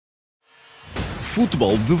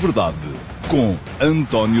Futebol de Verdade com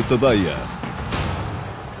António Tadeia.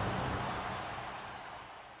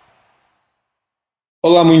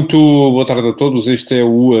 Olá, muito boa tarde a todos. Este é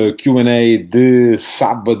o Q&A de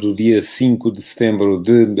sábado, dia 5 de setembro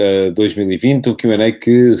de 2020. O Q&A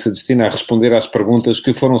que se destina a responder às perguntas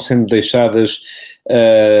que foram sendo deixadas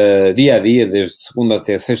dia a dia, desde segunda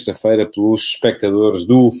até sexta-feira, pelos espectadores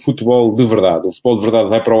do Futebol de Verdade. O Futebol de Verdade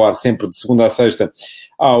vai para o ar sempre de segunda a sexta,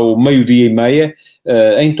 ao meio-dia e meia,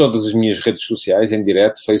 em todas as minhas redes sociais, em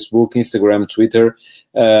direto, Facebook, Instagram, Twitter,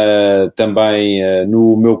 também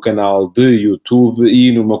no meu canal de YouTube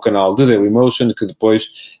e no meu canal de Dailymotion, que depois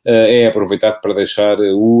é aproveitado para deixar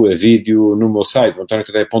o vídeo no meu site,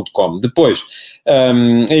 antoniotadeia.com. Depois,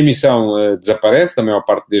 a emissão desaparece da maior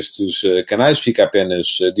parte destes canais, fica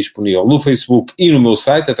apenas disponível no Facebook e no meu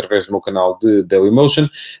site, através do meu canal de Dailymotion,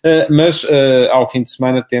 mas ao fim de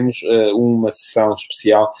semana temos uma sessão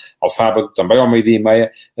especial, ao sábado, também ao meio-dia e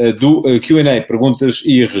meia, do Q&A, perguntas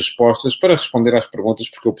e respostas, para responder às perguntas,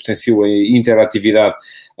 porque eu potencio a interatividade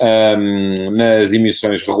nas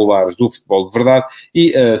emissões regulares do Futebol de Verdade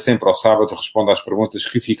e sempre ao sábado respondo às perguntas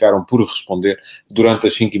que ficaram por responder durante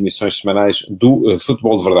as 5 emissões semanais do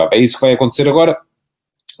Futebol de Verdade. É isso que vai acontecer agora.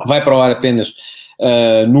 Vai para o ar apenas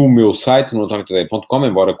no meu site, no antoniotadeia.com,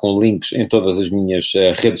 embora com links em todas as minhas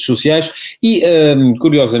redes sociais, e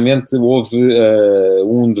curiosamente houve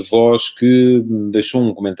um de vós que deixou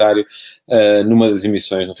um comentário numa das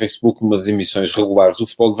emissões no Facebook, numa das emissões regulares do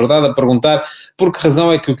Futebol de Verdade, a perguntar por que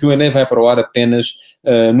razão é que o Q&A vai para o ar apenas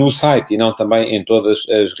no site e não também em todas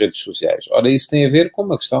as redes sociais. Ora, isso tem a ver com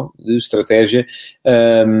uma questão de estratégia,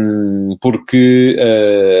 porque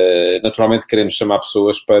naturalmente queremos chamar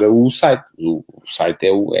pessoas para o site. O site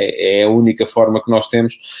é a única forma que nós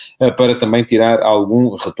temos para também tirar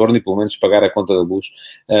algum retorno e pelo menos pagar a conta da luz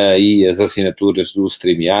e as assinaturas do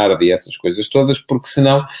StreamYard e essas coisas todas, porque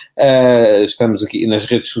senão estamos aqui nas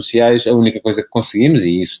redes sociais, a única coisa que conseguimos,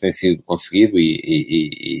 e isso tem sido conseguido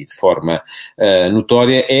e de forma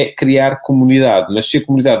notória, é criar comunidade. Mas se a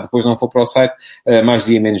comunidade depois não for para o site, mais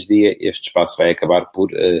dia menos dia, este espaço vai acabar por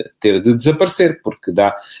ter de desaparecer, porque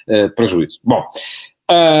dá prejuízo. Bom,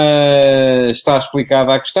 está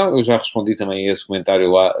explicada a questão. Eu já respondi também a esse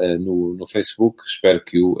comentário lá no Facebook. Espero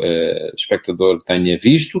que o espectador tenha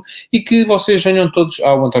visto e que vocês venham todos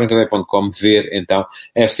ao antoniotadeia.com ver então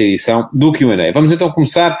esta edição do Q&A. Vamos então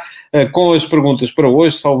começar com as perguntas para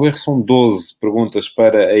hoje. Salvo erro, são 12 perguntas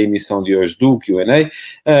para a emissão de hoje do Q&A.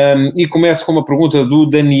 E começo com uma pergunta do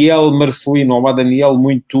Daniel Marcelino. Olá, Daniel,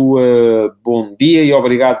 muito bom dia e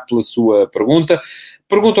obrigado pela sua pergunta.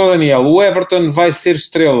 Pergunta ao Daniel: o Everton vai ser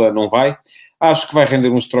estrela, não vai? Acho que vai render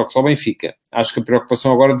uns trocos ao Benfica. Acho que a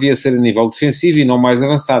preocupação agora devia ser a nível defensivo e não mais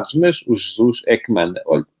avançados, mas o Jesus é que manda.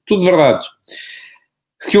 Olha, tudo verdades.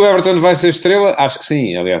 Que o Everton vai ser estrela? Acho que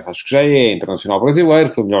sim. Aliás, acho que já é internacional brasileiro,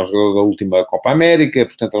 foi o melhor jogador da última Copa América,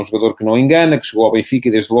 portanto é um jogador que não engana, que chegou ao Benfica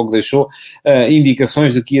e desde logo deixou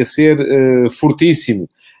indicações de que ia ser fortíssimo.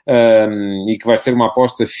 E que vai ser uma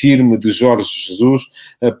aposta firme de Jorge Jesus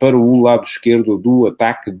para o lado esquerdo do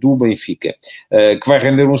ataque do Benfica. Que vai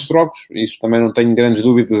render uns trocos, isso também não tenho grandes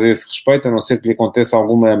dúvidas a esse respeito, a não ser que lhe aconteça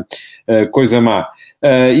alguma coisa má.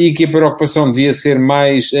 E que a preocupação devia ser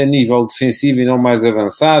mais a nível defensivo e não mais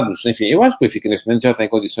avançados. Enfim, eu acho que o Benfica neste momento já tem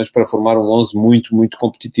condições para formar um 11 muito, muito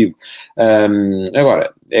competitivo.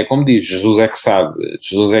 Agora, é como diz, Jesus é que sabe,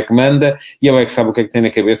 Jesus é que manda e ele é que sabe o que é que tem na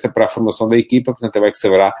cabeça para a formação da equipa, portanto ele é que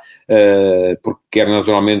saberá, porque quer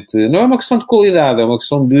naturalmente, não é uma questão de qualidade, é uma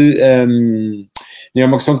questão de... não é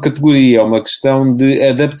uma questão de categoria, é uma questão de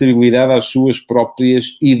adaptabilidade às suas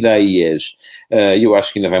próprias ideias. Eu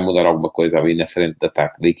acho que ainda vai mudar alguma coisa ali na frente de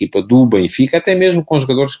ataque da equipa do Benfica, até mesmo com os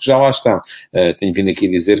jogadores que já lá estão. Tenho vindo aqui a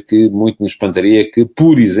dizer que muito me espantaria que,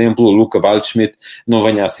 por exemplo, o Luca Waldschmidt não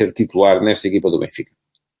venha a ser titular nesta equipa do Benfica.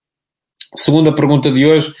 Segunda pergunta de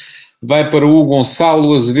hoje vai para o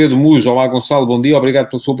Gonçalo Azevedo Mujo. Olá, Gonçalo, bom dia, obrigado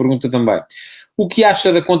pela sua pergunta também. O que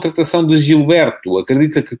acha da contratação de Gilberto?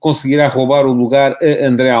 Acredita que conseguirá roubar o lugar a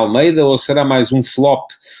André Almeida ou será mais um flop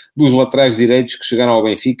dos laterais direitos que chegaram ao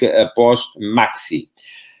Benfica após Maxi?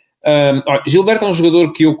 Gilberto é um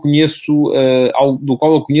jogador que eu conheço, do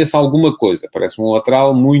qual eu conheço alguma coisa. Parece-me um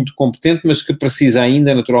lateral muito competente, mas que precisa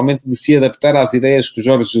ainda, naturalmente, de se adaptar às ideias que o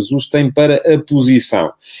Jorge Jesus tem para a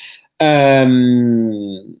posição.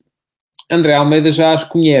 André Almeida já as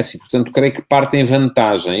conhece, portanto creio que parte em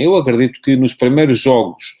vantagem. Eu acredito que nos primeiros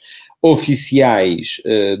jogos oficiais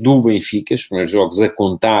do Benfica, os primeiros jogos a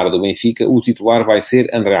contar do Benfica, o titular vai ser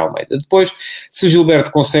André Almeida. Depois, se Gilberto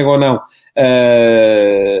consegue ou não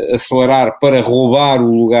acelerar para roubar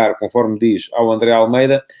o lugar, conforme diz, ao André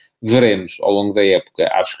Almeida, veremos ao longo da época.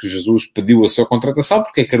 Acho que Jesus pediu a sua contratação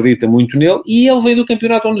porque acredita muito nele e ele veio do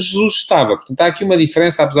campeonato onde Jesus estava. Portanto, há aqui uma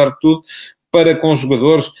diferença, apesar de tudo, para com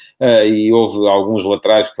jogadores, e houve alguns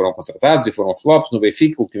laterais que foram contratados e foram flops no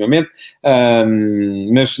Benfica ultimamente,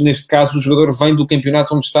 mas neste caso o jogador vem do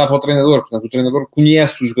campeonato onde estava o treinador, portanto o treinador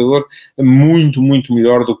conhece o jogador muito, muito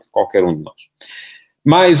melhor do que qualquer um de nós.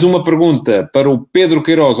 Mais uma pergunta para o Pedro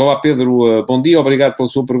Queiroz. Olá Pedro, bom dia, obrigado pela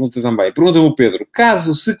sua pergunta também. Pergunta-me o Pedro,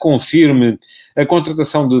 caso se confirme a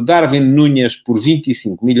contratação de Darwin Núñez por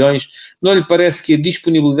 25 milhões, não lhe parece que a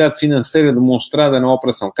disponibilidade financeira demonstrada na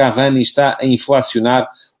operação Cavani está a inflacionar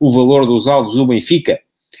o valor dos alvos do Benfica?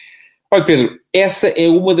 Olha, Pedro, essa é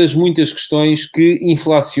uma das muitas questões que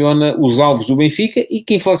inflaciona os alvos do Benfica e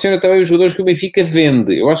que inflaciona também os jogadores que o Benfica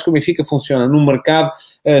vende. Eu acho que o Benfica funciona no mercado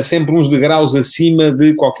sempre uns degraus acima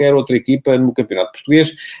de qualquer outra equipa no campeonato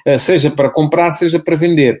português, seja para comprar, seja para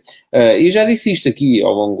vender. E já disse isto aqui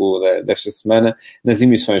ao longo desta semana, nas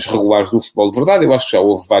emissões regulares do Futebol de Verdade. Eu acho que já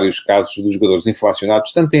houve vários casos de jogadores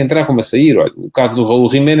inflacionados, tanto a entrar como a sair. Olha, o caso do Raul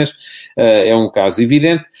Jiménez é um caso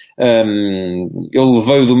evidente. Ele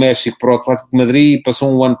veio do México para o Atlético de Madrid,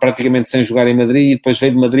 passou um ano praticamente sem jogar em Madrid e depois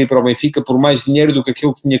veio de Madrid para o Benfica por mais dinheiro do que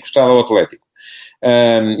aquilo que tinha custado ao Atlético.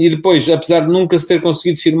 E depois, apesar de nunca se ter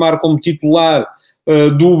conseguido firmar como titular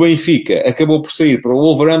do Benfica, acabou por sair para o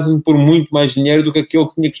Wolverhampton por muito mais dinheiro do que aquilo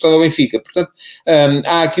que tinha custado ao Benfica. Portanto,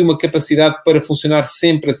 há aqui uma capacidade para funcionar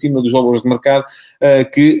sempre acima dos valores de mercado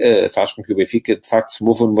que faz com que o Benfica, de facto, se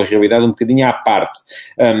mova numa realidade um bocadinho à parte.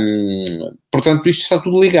 Portanto, isto está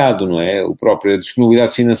tudo ligado, não é? A própria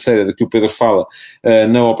disponibilidade financeira de que o Pedro fala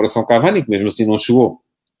na Operação Cavani, que mesmo assim não chegou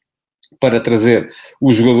para trazer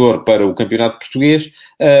o jogador para o campeonato português,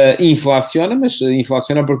 inflaciona, mas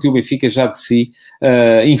inflaciona porque o Benfica já de si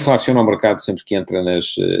inflaciona o mercado sempre que entra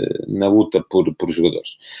na luta por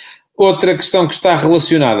jogadores. Outra questão que está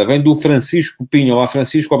relacionada vem do Francisco Pinho. Olá,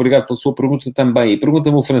 Francisco, obrigado pela sua pergunta também. E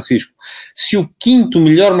pergunta-me o Francisco, se o quinto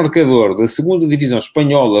melhor marcador da segunda divisão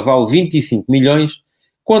espanhola vale 25 milhões,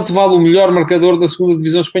 quanto vale o melhor marcador da segunda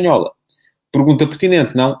divisão espanhola? Pergunta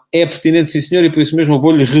pertinente, não? É pertinente, sim senhor, e por isso mesmo eu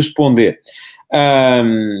vou-lhe responder.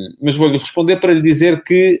 Mas vou-lhe responder para lhe dizer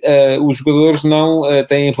que os jogadores não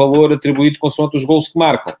têm valor atribuído consoante os golos que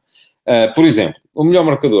marcam. Por exemplo, o melhor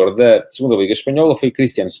marcador da segunda Liga Espanhola foi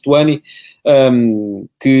Cristiano Stuani,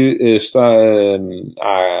 que está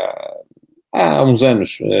há uns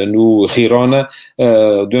anos no Girona,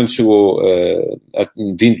 de onde chegou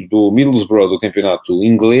vindo do Middlesbrough, do campeonato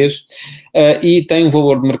inglês, e tem um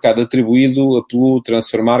valor de mercado atribuído pelo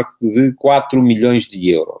Transfermarkt de 4 milhões de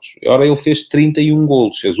euros. Ora, ele fez 31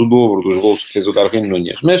 golos, fez o dobro dos golos que fez o Darwin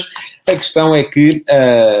Núñez. Mas a questão é que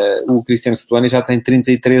o Cristiano Stuani já tem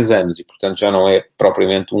 33 anos e, portanto, já não é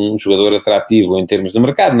propriamente um jogador atrativo em termos de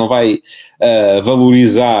mercado, não vai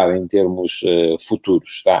valorizar em termos futuros.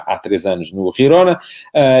 Está há 3 anos no Girona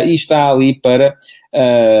e está ali para,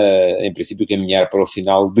 em princípio, caminhar para o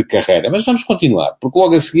final de carreira. Mas vamos continuar, porque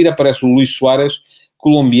logo a seguir aparece o Luís Soares,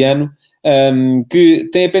 colombiano, que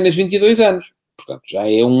tem apenas 22 anos. Portanto, já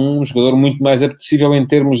é um jogador muito mais apetecível em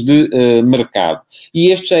termos de mercado. E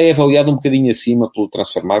este já é avaliado um bocadinho acima pelo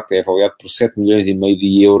Transfermarkt, é avaliado por 7 milhões e meio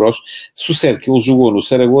de euros. Sucede que ele jogou no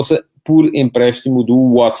Saragossa por empréstimo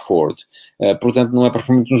do Watford. Portanto, não é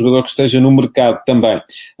propriamente um jogador que esteja no mercado também,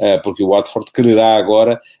 porque o Watford quererá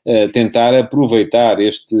agora tentar aproveitar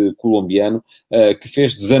este colombiano que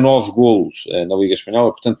fez 19 golos na Liga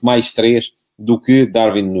Espanhola, portanto, mais 3 do que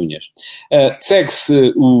Darwin Núñez.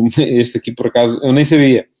 Segue-se este aqui, por acaso, eu nem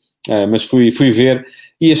sabia, mas fui ver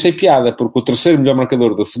e achei piada, porque o terceiro melhor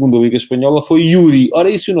marcador da segunda Liga Espanhola foi Yuri. Ora,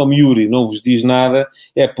 e se o nome Yuri não vos diz nada,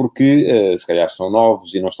 é porque, se calhar são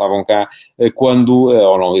novos e não estavam cá quando,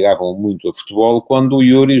 ou não ligavam muito a futebol, quando o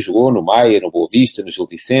Yuri jogou no Maia, no Boa Vista, no Gil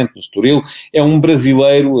Vicente, no Estoril. É um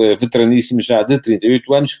brasileiro veteraníssimo já de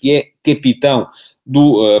 38 anos, que é capitão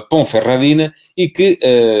do Ponferradina e que,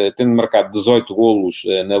 tendo marcado 18 golos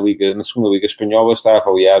na segunda Liga Espanhola, está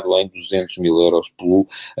avaliado em 200 mil euros pelo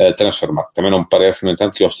Transfermarkt. Também não me parece, no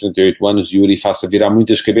entanto, que aos 38 anos Yuri faça virar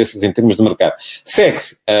muitas cabeças em termos de mercado.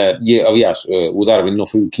 Segue-se, e aliás, o Darwin não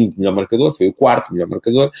foi o quinto melhor marcador, foi o quarto melhor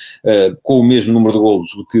marcador, com o mesmo número de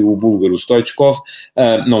golos do que o búlgaro Stoichkov.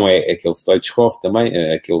 Não é aquele Stoichkov também,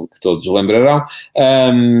 aquele que todos lembrarão.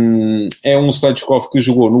 É um Stoichkov que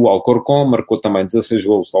jogou no Alcorcón, marcou também 16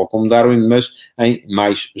 golos, tal como Darwin, mas em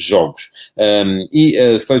mais jogos. E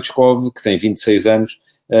Stoichkov, que tem 26 anos,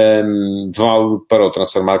 vale para o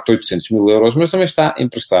Transfermarkt 800 mil euros, mas também está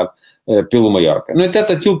emprestado pelo Mallorca. No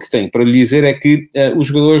entanto, aquilo que tenho para lhe dizer é que os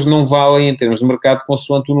jogadores não valem em termos de mercado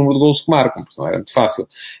consoante o número de gols que marcam, porque senão era muito fácil.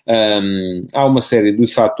 Há uma série de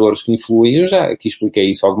fatores que influem, eu já aqui expliquei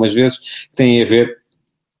isso algumas vezes, que têm a ver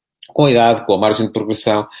com a idade, com a margem de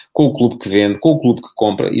progressão, com o clube que vende, com o clube que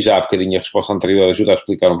compra, e já há bocadinho a resposta anterior ajuda a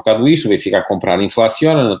explicar um bocado isto, o Benfica a comprar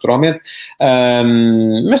inflaciona, naturalmente,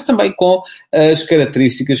 mas também com as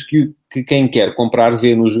características que quem quer comprar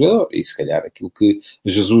vê no jogador, e se calhar aquilo que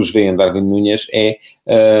Jesus vê em Darwin Núñez é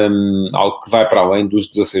algo que vai para além dos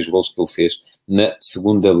 16 golos que ele fez na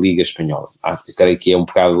segunda Liga Espanhola. Eu creio que é um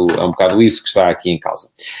bocado isso que está aqui em causa.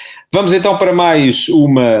 Vamos então para mais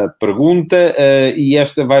uma pergunta, e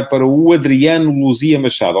esta vai para o Adriano Luzia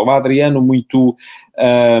Machado. Olá, Adriano, muito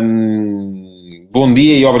bom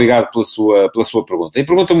dia e obrigado pela sua pergunta. E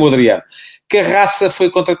pergunta-me o Adriano, Carraça foi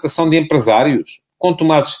contratação de empresários? Com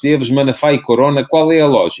Tomás Esteves, Manafá e Corona, qual é a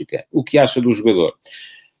lógica? O que acha do jogador?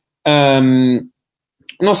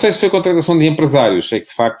 Não sei se foi contratação de empresários, sei que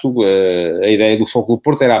de facto a ideia do Futebol Clube do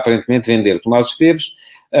Porto era aparentemente vender Tomás Esteves,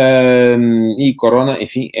 e Corona,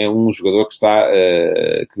 enfim, é um jogador que está,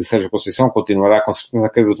 que Sérgio Conceição continuará com certeza a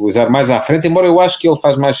querer utilizar mais à frente, embora eu acho que ele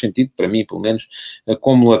faz mais sentido, para mim, pelo menos,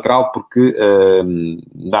 como lateral, porque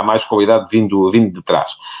dá mais qualidade vindo de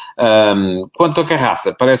trás. Quanto a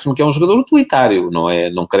Carraça, parece-me que é um jogador utilitário, não é?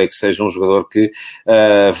 Não creio que seja um jogador que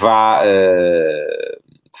vá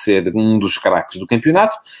ser um dos craques do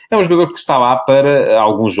campeonato. É um jogador que está lá para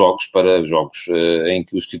alguns jogos, em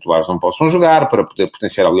que os titulares não possam jogar, para poder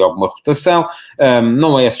potenciar ali alguma rotação.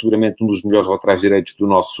 Não é seguramente um dos melhores laterais direitos do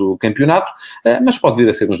nosso campeonato, mas pode vir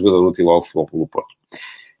a ser um jogador útil ao Futebol Clube do Porto.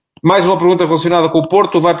 Mais uma pergunta relacionada com o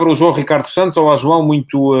Porto, vai para o João Ricardo Santos. Olá, João,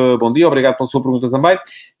 muito bom dia, obrigado pela sua pergunta também.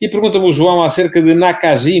 E pergunta-me o João acerca de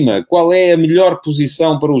Nakajima, qual é a melhor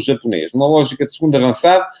posição para o japonês? Numa lógica de segundo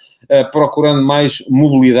avançado, procurando mais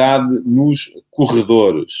mobilidade nos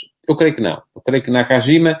corredores. Eu creio que não. Eu creio que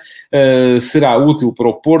Nakajima será útil para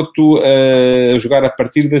o Porto jogar a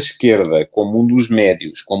partir da esquerda, como um dos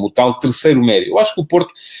médios, como o tal terceiro médio. Eu acho que o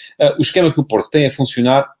Porto, o esquema que o Porto tem a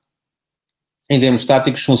funcionar, em termos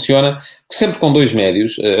táticos, funciona sempre com dois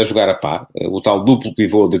médios a jogar a par. O tal duplo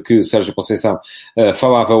pivô de que Sérgio Conceição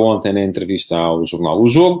falava ontem na entrevista ao jornal O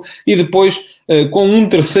Jogo. E depois com um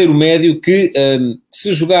terceiro médio que,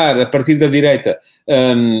 se jogar a partir da direita,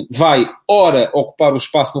 vai, ora, ocupar o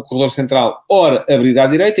espaço no corredor central, ora, abrir à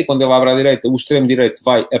direita. E quando ele abre à direita, o extremo direito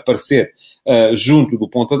vai aparecer junto do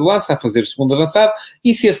ponta de lança, a fazer segundo avançado.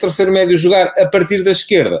 E se esse terceiro médio jogar a partir da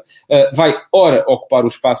esquerda, vai, ora, ocupar o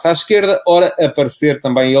espaço à esquerda, ora, aparecer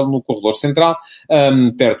também ele no corredor central,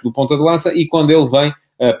 perto do ponta de lança, e quando ele vem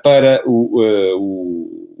para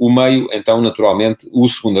o meio, então, naturalmente, o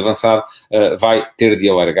segundo avançado vai ter de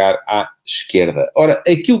alargar à esquerda. Ora,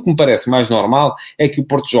 aquilo que me parece mais normal é que o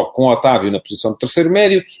Porto jogue com Otávio na posição de terceiro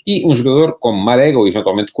médio e um jogador como Marega ou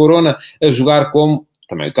eventualmente Corona a jogar como,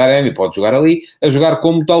 também o Taremi pode jogar ali, a jogar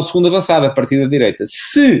como tal segundo avançado a partir da direita.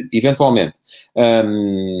 Se, eventualmente,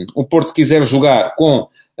 o Porto quiser jogar com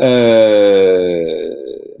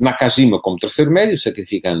Nakajima como terceiro médio,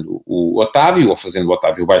 sacrificando o Otávio, ou fazendo o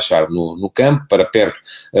Otávio baixar no campo, para perto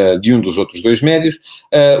de um dos outros dois médios,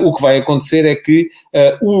 o que vai acontecer é que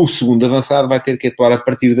o segundo avançado vai ter que atuar a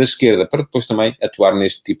partir da esquerda, para depois também atuar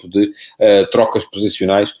neste tipo de trocas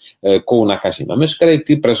posicionais com o Nakajima. Mas creio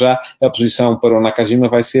que, para já, a posição para o Nakajima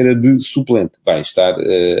vai ser a de suplente. Vai estar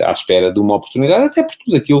à espera de uma oportunidade, até por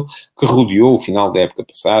tudo aquilo que rodeou o final da época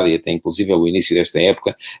passada, e até inclusive o início desta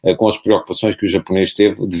época, com as preocupações que o japonês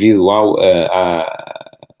teve devido à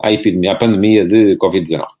epidemia, à pandemia de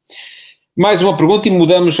Covid-19. Mais uma pergunta e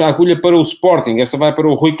mudamos a agulha para o Sporting. Esta vai para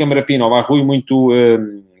o Rui Camarapino. Olá, Rui, muito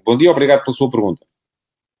bom dia, obrigado pela sua pergunta.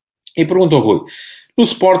 E pergunta ao Rui, no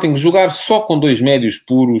Sporting, jogar só com dois médios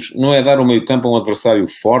puros não é dar o meio-campo a um adversário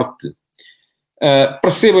forte?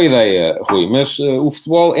 Percebo a ideia, Rui, mas o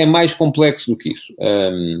futebol é mais complexo do que isso.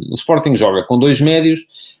 O Sporting joga com dois médios,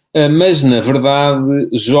 mas na verdade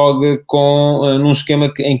joga num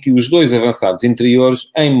esquema em que os dois avançados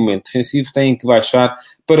interiores, em momento defensivo, têm que baixar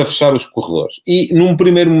para fechar os corredores. E num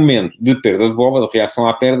primeiro momento de perda de bola, de reação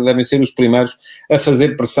à perda, devem ser os primeiros a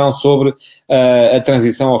fazer pressão sobre a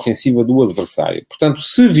transição ofensiva do adversário. Portanto,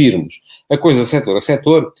 se virmos a coisa setor a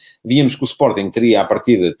setor, víamos que o Sporting teria, à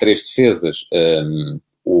partida, 3 defesas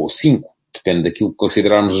ou 5, depende daquilo que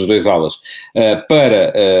considerarmos os dois alas,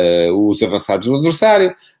 para os avançados do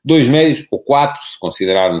adversário, 2 médios, ou 4, se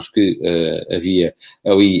considerarmos que havia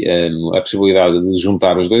ali a possibilidade de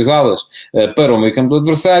juntar os dois alas, para o meio campo do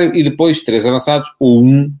adversário, e depois 3 avançados, ou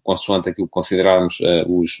 1, consoante aquilo que considerarmos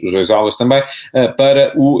os dois alas também,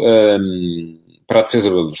 para a defesa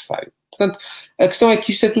do adversário. Portanto, a questão é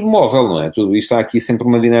que isto é tudo móvel, não é? Tudo isto há aqui sempre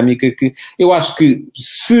uma dinâmica que eu acho que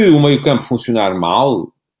se o meio-campo funcionar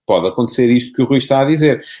mal, pode acontecer isto que o Rui está a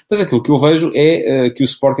dizer. Mas aquilo que eu vejo é que o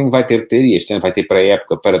Sporting vai ter que ter, e este ano vai ter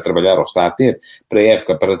pré-época para trabalhar, ou está a ter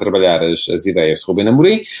pré-época para trabalhar as ideias de Ruben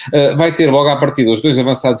Amorim, vai ter logo à partida os dois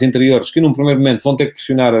avançados interiores que num primeiro momento vão ter que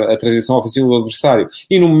pressionar a transição ofensiva do adversário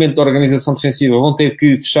e no momento da organização defensiva vão ter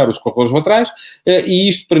que fechar os corredores laterais, e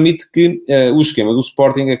isto permite que o esquema do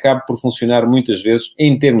Sporting acabe por funcionar muitas vezes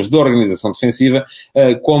em termos de organização defensiva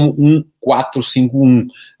como um 4-5-1.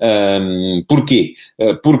 Porquê?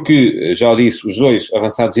 Porque, já disse, os dois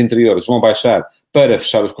avançados interiores vão baixar para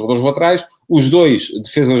fechar os corredores laterais, os dois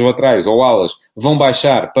defesas laterais ou alas vão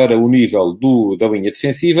baixar para o nível da linha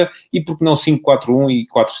defensiva, e porque não 5-4-1 e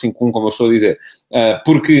 4-5-1, como eu estou a dizer?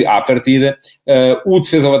 Porque, à partida, o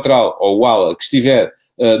defesa lateral ou o ala que estiver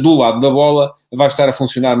do lado da bola vai estar a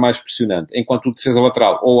funcionar mais pressionante, enquanto o defesa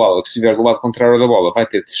lateral ou o ala que estiver do lado contrário da bola vai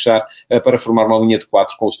ter que fechar para formar uma linha de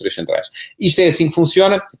 4 com os 3 centrais. Isto é assim que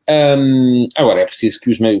funciona. Agora, é preciso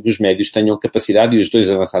que os médios tenham capacidade, e os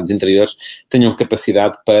dois avançados interiores tenham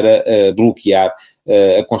capacidade para bloquear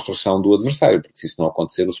a construção do adversário, porque se isso não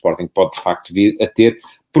acontecer, o Sporting pode de facto vir a ter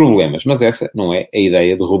problemas. Mas essa não é a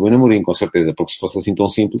ideia do Ruben Amorim, com certeza, porque se fosse assim tão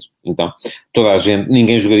simples, então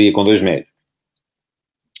ninguém jogaria com 2 médios.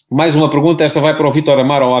 Mais uma pergunta, esta vai para o Vítor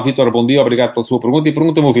Amaro. Olá, Vítor, bom dia, obrigado pela sua pergunta. E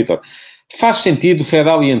pergunta-me o Vítor, faz sentido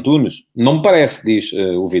Fedal e Antunes? Não me parece, diz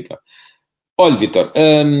o Vítor. Olha, Vítor,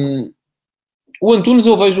 o Antunes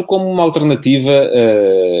eu vejo como uma alternativa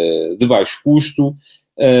de baixo custo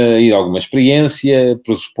e de alguma experiência,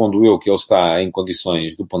 pressupondo eu que ele está em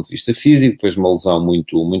condições do ponto de vista físico, depois de uma lesão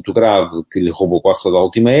muito, muito grave que lhe roubou quase toda a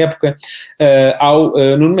última época, ao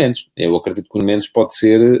Nuno Mendes. Eu acredito que o Nuno Mendes pode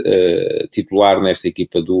ser titular nesta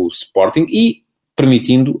equipa do Sporting e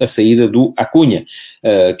permitindo a saída do Acunha,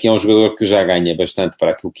 que é um jogador que já ganha bastante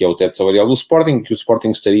para aquilo que é o teto salarial do Sporting, que o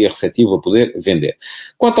Sporting estaria receptivo a poder vender.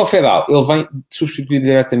 Quanto ao Fedal, ele vem substituir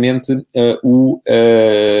diretamente o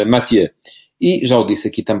Mathieu. E já o disse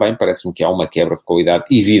aqui também, parece-me que há uma quebra de qualidade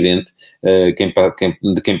evidente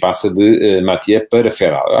de quem passa de Mathieu para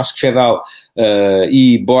Fedal. Eu acho que Fedal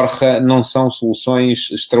e Borja não são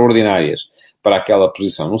soluções extraordinárias para aquela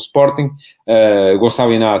posição no Sporting.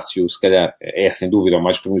 Gonçalo Inácio, se calhar, é sem dúvida o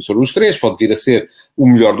mais promissor dos três, pode vir a ser o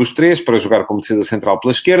melhor dos três para jogar como defesa central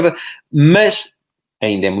pela esquerda, mas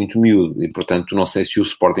ainda é muito miúdo e, portanto, não sei se o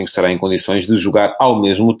Sporting estará em condições de jogar ao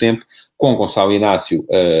mesmo tempo com Gonçalo Inácio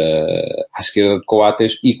à esquerda de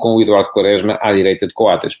Coates e com o Eduardo Quaresma à direita de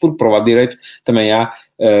Coates, porque para o lado direito também há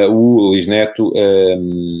o Luís Neto,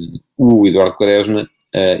 o Eduardo Quaresma,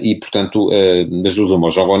 e, portanto, das duas uma,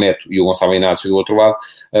 joga o Neto e o Gonçalo Inácio do outro lado,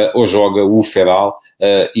 ou joga o Fedal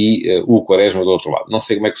e o Quaresma do outro lado. Não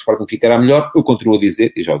sei como é que o Sporting ficará melhor. Eu continuo a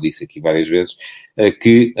dizer, e já o disse aqui várias vezes,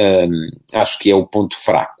 que acho que é o ponto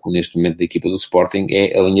fraco neste momento da equipa do Sporting,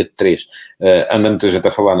 é a linha de 3. Anda muita gente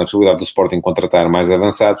a falar na possibilidade do Sporting contratar mais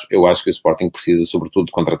avançados. Eu acho que o Sporting precisa, sobretudo,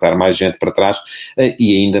 de contratar mais gente para trás,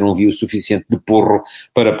 e ainda não vi o suficiente de porro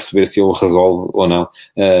para perceber se ele resolve ou não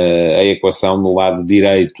a equação no lado direito,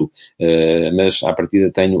 mas à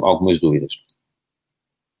partida tenho algumas dúvidas.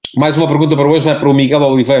 Mais uma pergunta para hoje vai para o Miguel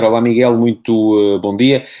Oliveira. Olá, Miguel, muito bom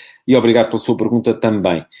dia e obrigado pela sua pergunta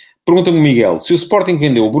também. Pergunta-me, Miguel, se o Sporting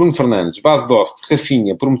vendeu o Bruno Fernandes, Base Dost,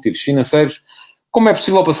 Rafinha por motivos financeiros, como é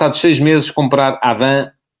possível, passados 6 meses, comprar Adam,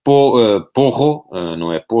 Porro,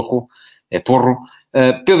 não é Porro, é Porro,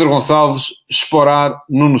 Pedro Gonçalves, Sporar,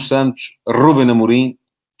 Nuno Santos, Ruben Amorim?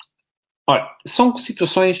 Olha, são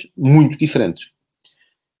situações muito diferentes.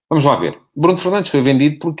 Vamos lá ver. Bruno Fernandes foi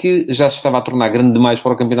vendido porque já se estava a tornar grande demais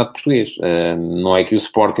para o campeonato português. Não é que o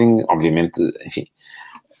Sporting, obviamente, enfim,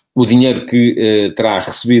 o dinheiro que terá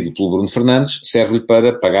recebido pelo Bruno Fernandes serve-lhe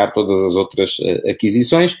para pagar todas as outras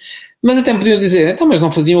aquisições, mas até me podiam dizer, então, mas não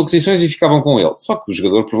faziam aquisições e ficavam com ele. Só que o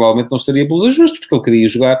jogador provavelmente não estaria pelos ajustes, porque ele queria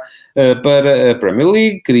jogar para a Premier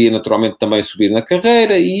League, queria naturalmente também subir na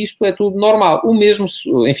carreira, e isto é tudo normal. O mesmo,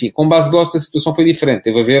 enfim, com Base Dost a situação foi diferente,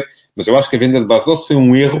 teve a ver, mas eu acho que a venda de Base Dost foi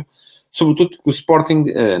um erro, sobretudo porque o Sporting,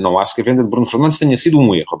 não acho que a venda de Bruno Fernandes tenha sido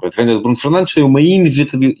um erro. A venda de Bruno Fernandes foi uma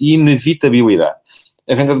inevitabilidade.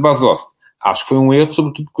 A venda de Base Dost Acho que foi um erro,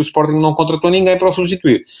 sobretudo porque o Sporting não contratou ninguém para o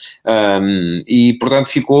substituir. E, portanto,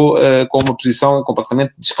 ficou com uma posição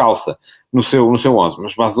completamente descalça no seu 11.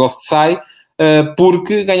 Mas Bas Dost sai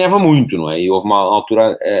porque ganhava muito, não é? E houve uma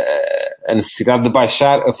altura a necessidade de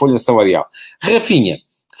baixar a folha salarial. Rafinha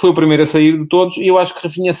foi o primeiro a sair de todos, e eu acho que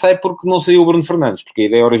Rafinha sai porque não saiu o Bruno Fernandes, porque a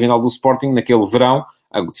ideia original do Sporting, naquele verão,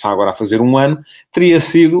 está agora a fazer um ano, teria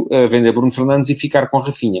sido vender Bruno Fernandes e ficar com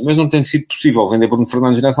Rafinha. Mas não tem sido possível vender Bruno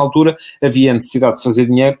Fernandes nessa altura, havia necessidade de fazer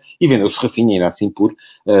dinheiro, e vendeu-se Rafinha ainda assim por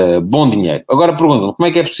bom dinheiro. Agora perguntam-me, como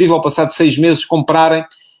é que é possível, passar de 6 meses, comprarem,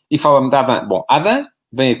 e fala-me de Adam. Bom, Adam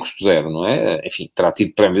vem a custo zero, não é? Enfim, terá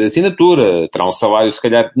tido prémio de assinatura, terá um salário, se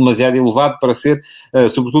calhar, demasiado elevado para ser,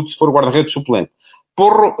 sobretudo se for guarda-redes suplente.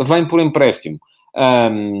 Porro vem por empréstimo.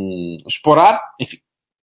 Esporar, enfim,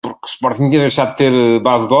 porque o Sporting ia deixar de ter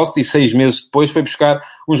base de Dost e 6 meses depois foi buscar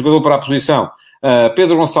um jogador para a posição.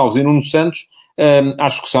 Pedro Gonçalves e Nuno Santos,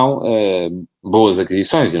 acho que são boas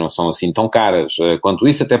aquisições e não são assim tão caras quanto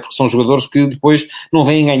isso, até porque são jogadores que depois não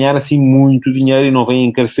vêm ganhar assim muito dinheiro e não vêm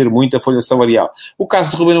encarecer muito a folha salarial. O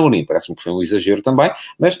caso de Ruben Amorim parece-me que foi um exagero também,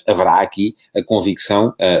 mas haverá aqui a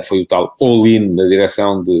convicção, foi o tal all-in da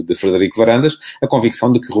direção de Frederico Varandas, a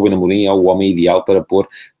convicção de que Ruben Amorim é o homem ideal para pôr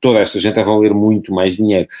toda esta gente a valer muito mais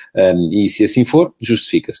dinheiro. E se assim for,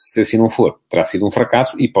 justifica-se. Se assim não for, terá sido um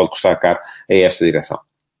fracasso e pode custar caro a esta direção.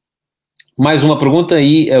 Mais uma pergunta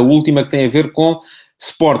e a última que tem a ver com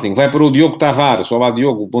Sporting. Vai para o Diogo Tavares. Olá,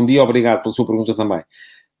 Diogo. Bom dia, obrigado pela sua pergunta também.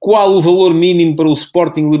 Qual o valor mínimo para o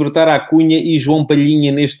Sporting libertar a Acunha e João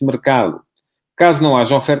Palhinha neste mercado? Caso não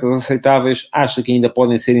haja ofertas aceitáveis, acha que ainda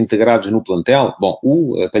podem ser integrados no plantel? Bom,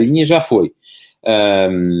 o Palhinha já foi.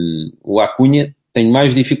 O Acunha tem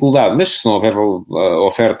mais dificuldade, mas se não houver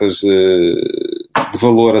ofertas de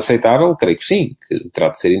valor aceitável, creio que sim, que terá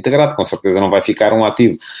de ser integrado. Com certeza não vai ficar um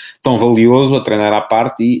ativo tão valioso a treinar à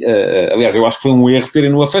parte e, aliás, eu acho que foi um erro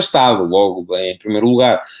terem-no afastado logo em primeiro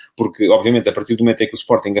lugar, porque, obviamente, a partir do momento em que o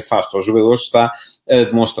Sporting afasta os jogadores, está a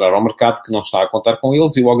demonstrar ao mercado que não está a contar com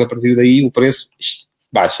eles e logo a partir daí o preço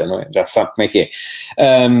baixa, não é? Já se sabe como é que é.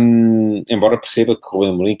 Embora perceba que o Ruben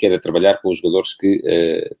Amorim queira trabalhar com os jogadores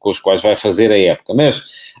com os quais vai fazer a época. Mas,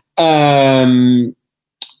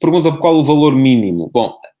 pergunta-me qual o valor mínimo.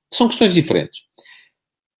 Bom, são questões diferentes.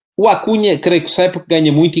 O Acunha, creio que sai porque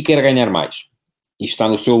ganha muito e quer ganhar mais. E está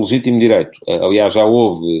no seu legítimo direito. Aliás,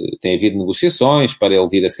 tem havido negociações para ele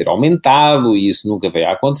vir a ser aumentado e isso nunca veio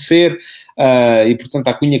a acontecer. E, portanto,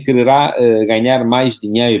 a Acunha quererá ganhar mais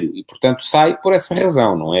dinheiro. E, portanto, sai por essa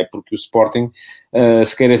razão. Não é porque o Sporting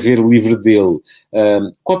se queira ver livre dele.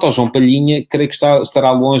 Quanto ao João Palhinha, creio que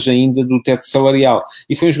estará longe ainda do teto salarial.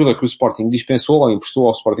 E foi um jogador que o Sporting dispensou ou emprestou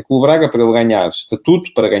ao Sporting Clube Braga para ele ganhar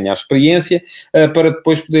estatuto, para ganhar experiência, para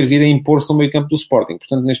depois poder vir a impor-se no meio campo do Sporting.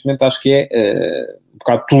 Portanto, neste momento acho que é um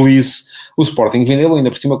bocado tolice o Sporting vendê-lo, ainda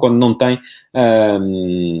por cima quando não tem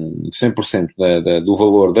 100% do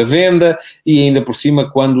valor da venda e ainda por cima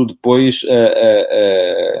quando depois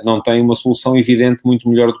não tem uma solução evidente muito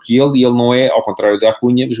melhor do que ele e ele não é, ao contrário da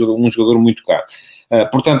Acunha, um jogador muito caro.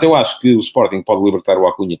 Portanto, eu acho que o Sporting pode libertar o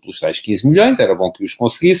Acunha pelos tais 15 milhões, era bom que os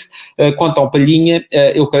conseguisse. Quanto ao Palhinha,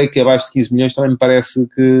 eu creio que abaixo de 15 milhões também me parece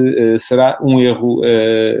que será um erro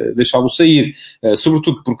deixá-lo sair.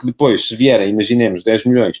 Sobretudo porque depois, se vierem, imaginemos, 10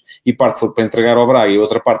 milhões e parte for para entregar ao Braga e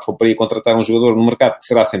outra parte for para ir contratar um jogador no mercado que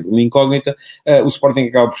será sempre uma incógnita, o Sporting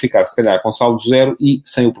acaba por ficar, se calhar, com saldo zero e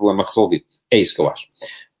sem o problema resolvido. É isso que eu acho.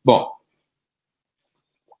 Bom,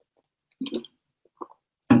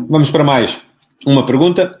 vamos para mais uma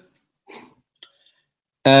pergunta.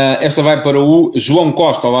 Esta vai para o João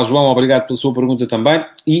Costa. Olá, João, obrigado pela sua pergunta também.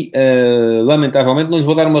 E, lamentavelmente, não lhe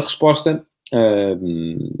vou dar uma resposta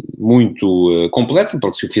muito completa,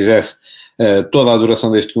 porque se o fizesse, toda a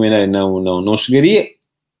duração deste Q&A não chegaria.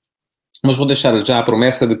 Mas vou deixar já a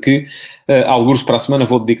promessa de que, alguns para a semana,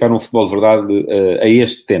 vou dedicar um futebol de verdade a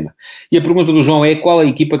este tema. E a pergunta do João é: qual a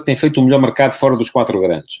equipa que tem feito o melhor mercado fora dos 4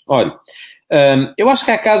 grandes? Olha, eu acho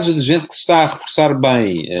que há casos de gente que se está a reforçar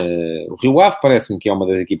bem. O Rio Ave parece-me que é uma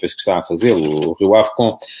das equipas que está a fazê-lo. O Rio Ave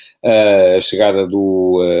com a chegada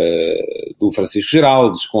do Francisco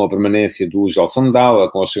Geraldes, com a permanência do Gelson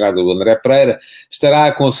Dalla, com a chegada do André Pereira, estará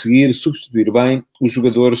a conseguir substituir bem os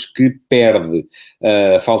jogadores que perde.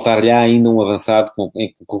 Faltar-lhe ainda um avançado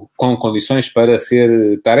com condições para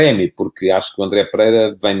ser Taremi, porque acho que o André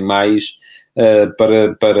Pereira vem mais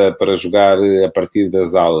para jogar a partir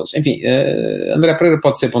das alas. Enfim, André Pereira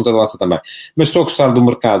pode ser ponta de lança também. Mas estou a gostar do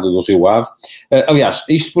mercado do Rio Ave. Aliás,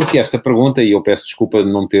 isto porque esta pergunta, e eu peço desculpa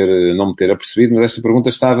de não me ter apercebido, mas esta pergunta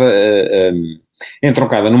estava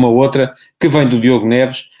entroncada numa outra, que vem do Diogo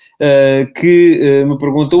Neves, que me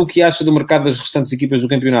pergunta o que acha do mercado das restantes equipas do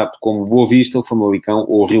campeonato, como o Boa Vista, o Famalicão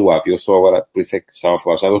ou o Rio Ave. Eu sou agora, por isso é que estava a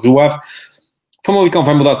falar já do Rio Ave. O Famalicão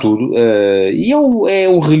vai mudar tudo, e é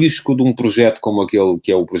o risco de um projeto como aquele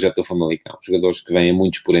que é o projeto do Famalicão. Jogadores que vêm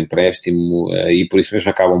muitos por empréstimo, e por isso mesmo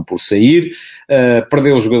acabam por sair.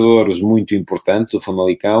 Perdeu jogadores muito importantes, o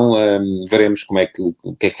Famalicão. Veremos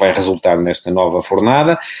o que é que vai resultar nesta nova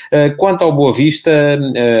fornada. Quanto ao Boa Vista,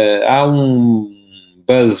 há um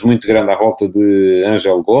buzz muito grande à volta de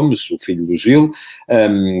Ângelo Gomes, o filho do Gil,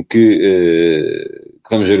 que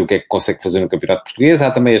vamos ver o que é que consegue fazer no Campeonato Português.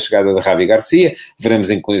 Há também a chegada de Javi Garcia, veremos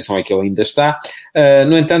em que condição é que ele ainda está.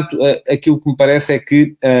 No entanto, aquilo que me parece é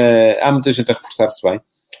que há muita gente a reforçar-se bem.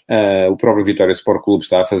 O próprio Vitória Sport Clube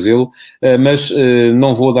está a fazê-lo, mas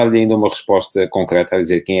não vou dar-lhe ainda uma resposta concreta a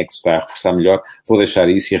dizer quem é que se está a reforçar melhor. Vou deixar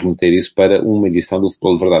isso e remeter isso para uma edição do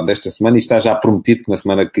Futebol de Verdade desta semana, e está já prometido que na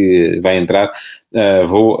semana que vai entrar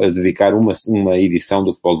vou dedicar uma edição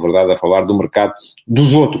do Futebol de Verdade a falar do mercado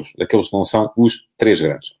dos outros, daqueles que não são os 3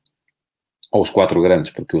 grandes. Ou os 4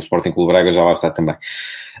 grandes, porque o Sporting Clube Braga já lá está também.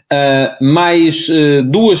 Mais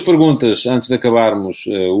 2 perguntas antes de acabarmos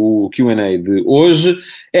o Q&A de hoje.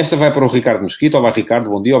 Esta vai para o Ricardo Mosquito. Olá, Ricardo,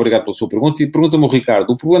 bom dia, obrigado pela sua pergunta. E pergunta-me o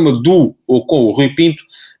Ricardo, o problema do ou com o Rui Pinto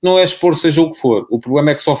não é expor seja o que for. O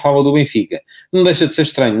problema é que só fala do Benfica. Não deixa de ser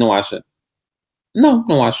estranho, não acha?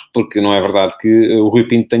 Não acho, porque não é verdade que o Rui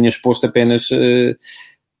Pinto tenha exposto apenas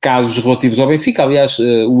casos relativos ao Benfica. Aliás,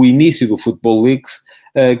 o início do Football Leaks,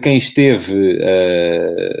 quem esteve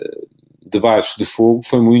debaixo de fogo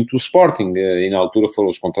foi muito o Sporting, e na altura foram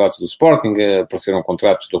os contratos do Sporting, apareceram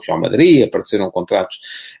contratos do Real Madrid, apareceram contratos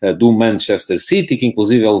do Manchester City, que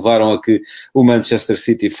inclusive levaram a que o Manchester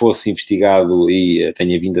City fosse investigado e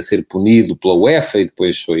tenha vindo a ser punido pela UEFA, e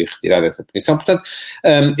depois foi retirada essa punição. Portanto,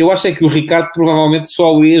 eu acho é que o Ricardo provavelmente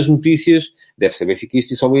só lê as notícias, deve ser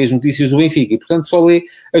benfiquista, e só lê as notícias do Benfica, e portanto só lê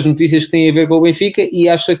as notícias que têm a ver com o Benfica, e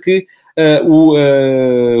acha que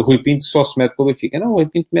o Rui Pinto só se mete com o Benfica. Não, o Rui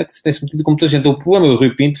Pinto tem-se metido com muita gente. O problema do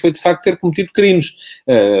Rui Pinto foi de facto ter cometido crimes,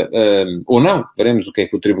 ou não, veremos o que é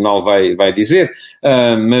que o Tribunal vai dizer,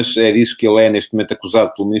 mas é disso que ele é neste momento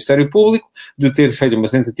acusado pelo Ministério Público, de ter feito uma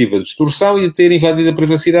tentativa de extorsão e de ter invadido a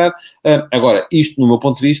privacidade. Agora, isto, no meu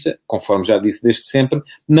ponto de vista, conforme já disse desde sempre,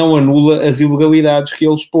 não anula as ilegalidades que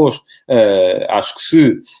ele expôs. Acho que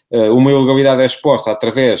se uma ilegalidade é exposta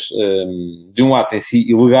através de um ato em si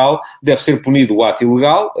ilegal, deve ser punido o ato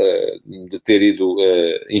ilegal, de ter ido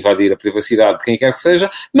invadir a privacidade de quem quer que seja,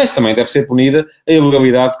 mas também deve ser punida a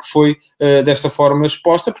ilegalidade que foi desta forma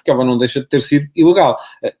exposta, porque ela não deixa de ter sido ilegal.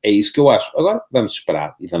 É isso que eu acho. Agora, vamos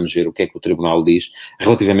esperar e vamos ver o que é que o Tribunal diz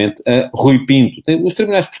relativamente a Rui Pinto. Os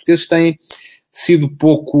tribunais portugueses têm sido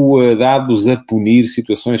pouco dados a punir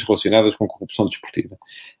situações relacionadas com corrupção desportiva.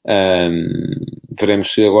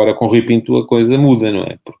 Veremos se agora com Rui Pinto a coisa muda, não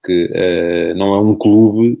é? Porque não é um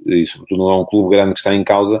clube, e sobretudo não é um clube grande que está em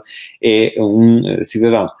causa, é um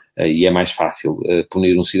cidadão. E é mais fácil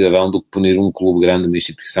punir um cidadão do que punir um clube grande, uma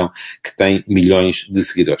instituição que tem milhões de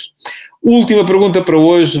seguidores. Última pergunta para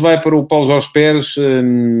hoje vai para o Paulo Jorge Pérez,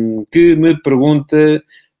 que me pergunta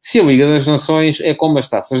se a Liga das Nações é como as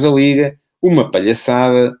taças da Liga, uma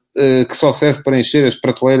palhaçada que só serve para encher as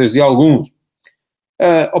prateleiras de alguns.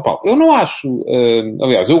 Paulo, eu não acho...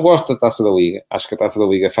 aliás, eu gosto da Taça da Liga. Acho que a Taça da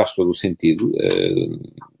Liga faz todo o sentido.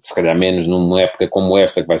 Se calhar menos numa época como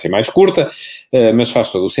esta, que vai ser mais curta, mas faz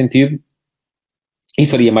todo o sentido. E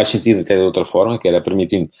faria mais sentido até de outra forma, que era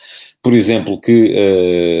permitindo, por exemplo,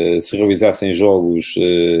 que se realizassem jogos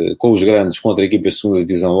com os grandes contra equipas de segunda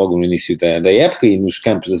divisão logo no início da época e nos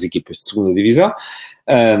campos das equipas de segunda divisão.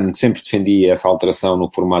 Sempre defendi essa alteração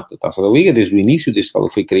no formato da Taça da Liga, desde o início, desde que ela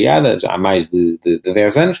foi criada, já há mais de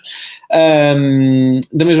 10 anos.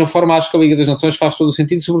 Da mesma forma, acho que a Liga das Nações faz todo o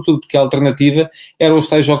sentido, sobretudo porque a alternativa eram os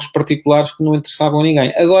tais jogos particulares que não interessavam a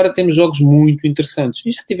ninguém. Agora temos jogos muito interessantes,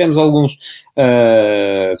 e já tivemos alguns,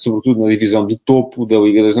 sobretudo na divisão de topo da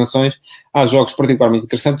Liga das Nações. Há jogos particularmente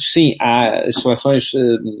interessantes. Sim, as seleções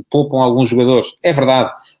poupam alguns jogadores, é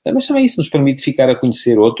verdade, mas também isso nos permite ficar a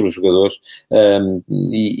conhecer outros jogadores,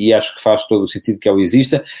 e acho que faz todo o sentido que ela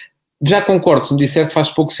exista. Já concordo se me disser que faz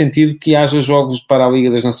pouco sentido que haja jogos para a Liga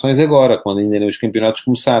das Nações agora, quando ainda nem os campeonatos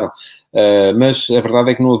começaram, mas a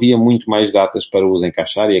verdade é que não havia muito mais datas para os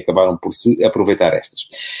encaixar e acabaram por se aproveitar estas.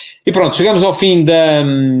 E pronto, chegamos ao fim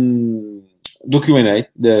do Q&A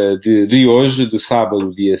de hoje, de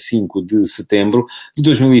sábado, dia 5 de setembro de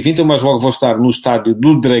 2020. Eu mais logo vou estar no Estádio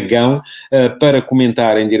do Dragão para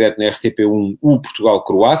comentar em direto na RTP1 o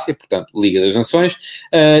Portugal-Croácia, portanto, Liga das Nações,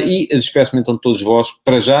 e despeço-me então de todos vós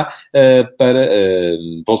para já, para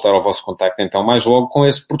voltar ao vosso contacto então mais logo com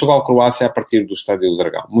esse Portugal-Croácia a partir do Estádio do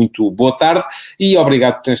Dragão. Muito boa tarde e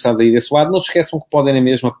obrigado por terem estado aí desse lado. Não se esqueçam que podem na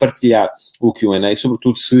mesma partilhar o Q&A,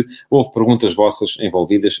 sobretudo se houve perguntas vossas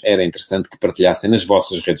envolvidas, era interessante que partilhassem nas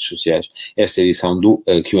vossas redes sociais esta edição do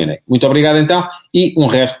Q&A. Muito obrigado então e um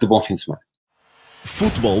resto de bom fim de semana.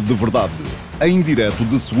 Futebol de Verdade, em direto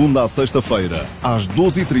de segunda a sexta-feira, às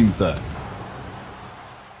 12h30